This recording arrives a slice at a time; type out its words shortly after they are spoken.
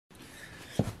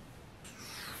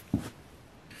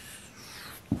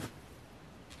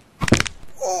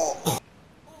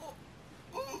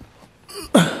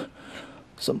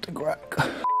something crack.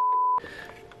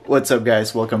 What's up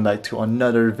guys, welcome back to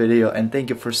another video and thank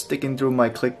you for sticking through my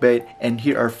clickbait. And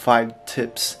here are 5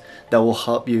 tips that will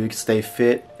help you stay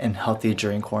fit and healthy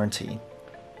during quarantine.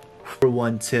 For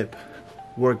 1 tip,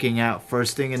 working out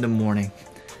first thing in the morning.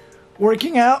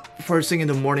 Working out first thing in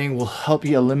the morning will help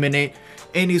you eliminate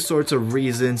any sorts of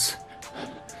reasons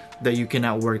that you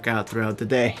cannot work out throughout the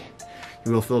day.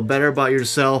 You will feel better about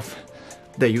yourself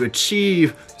that you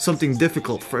achieve something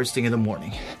difficult first thing in the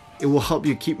morning. It will help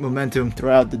you keep momentum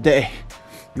throughout the day.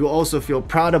 You will also feel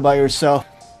proud about yourself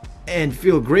and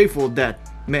feel grateful that,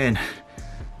 man,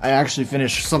 I actually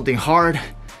finished something hard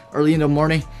early in the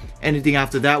morning. Anything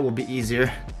after that will be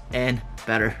easier and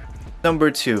better.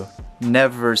 Number 2,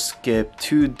 never skip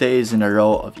 2 days in a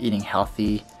row of eating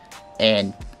healthy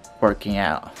and working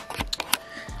out.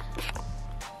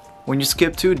 When you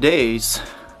skip 2 days,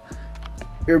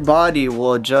 your body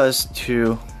will adjust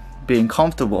to being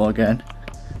comfortable again,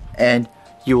 and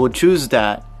you will choose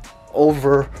that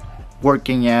over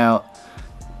working out.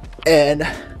 And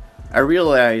I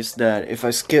realized that if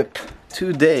I skip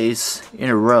 2 days in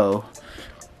a row,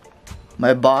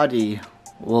 my body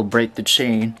will break the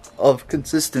chain of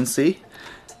consistency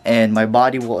and my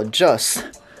body will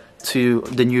adjust to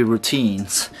the new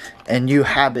routines and new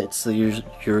habits that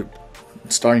you're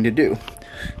starting to do.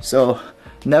 So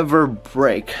never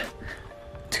break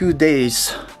 2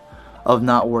 days of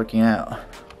not working out.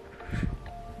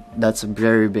 That's a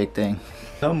very big thing.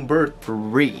 Number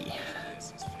 3,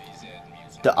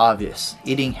 the obvious,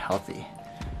 eating healthy.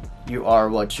 You are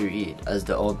what you eat, as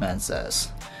the old man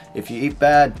says. If you eat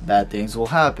bad, bad things will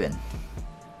happen.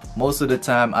 Most of the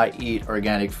time I eat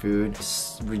organic food,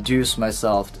 reduce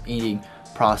myself to eating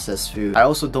processed food. I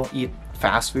also don't eat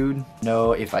fast food.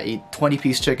 No, if I eat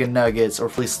 20-piece chicken nuggets or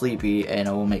feel sleepy, and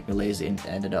it will make me lazy and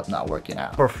ended up not working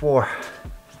out. Number 4,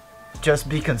 just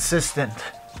be consistent.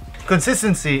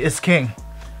 Consistency is king,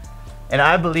 and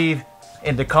I believe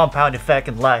in the compound effect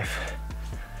in life.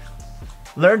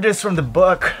 Learn this from the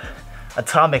book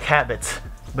Atomic Habits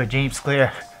by James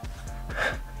Clear.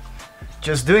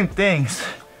 Just doing things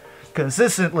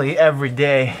consistently every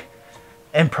day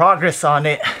and progress on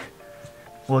it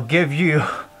will give you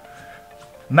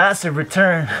massive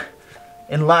return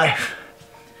in life,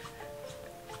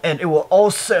 and it will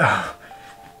also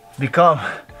become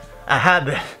a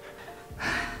habit.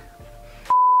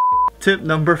 Tip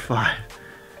number 5,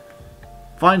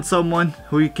 find someone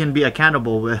who you can be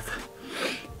accountable with.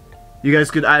 You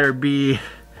guys could either be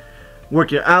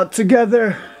working out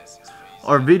together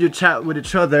or video chat with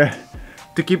each other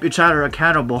to keep each other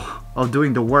accountable of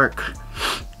doing the work.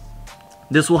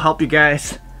 This will help you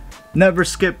guys never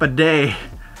skip a day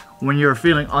when you're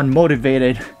feeling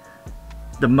unmotivated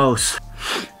the most.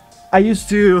 I used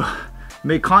to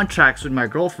make contracts with my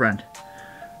girlfriend.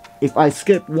 If I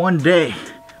skip 1 day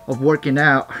of working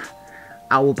out,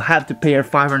 I will have to pay her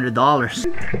 $500.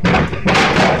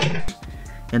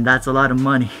 And that's a lot of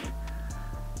money.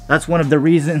 That's one of the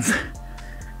reasons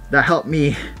that helped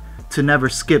me to never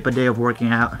skip a day of working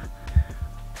out.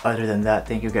 Other than that,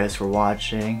 thank you guys for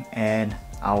watching, and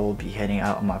I will be heading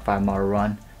out on my 5-mile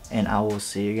run, and I will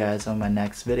see you guys on my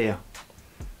next video.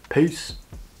 Peace.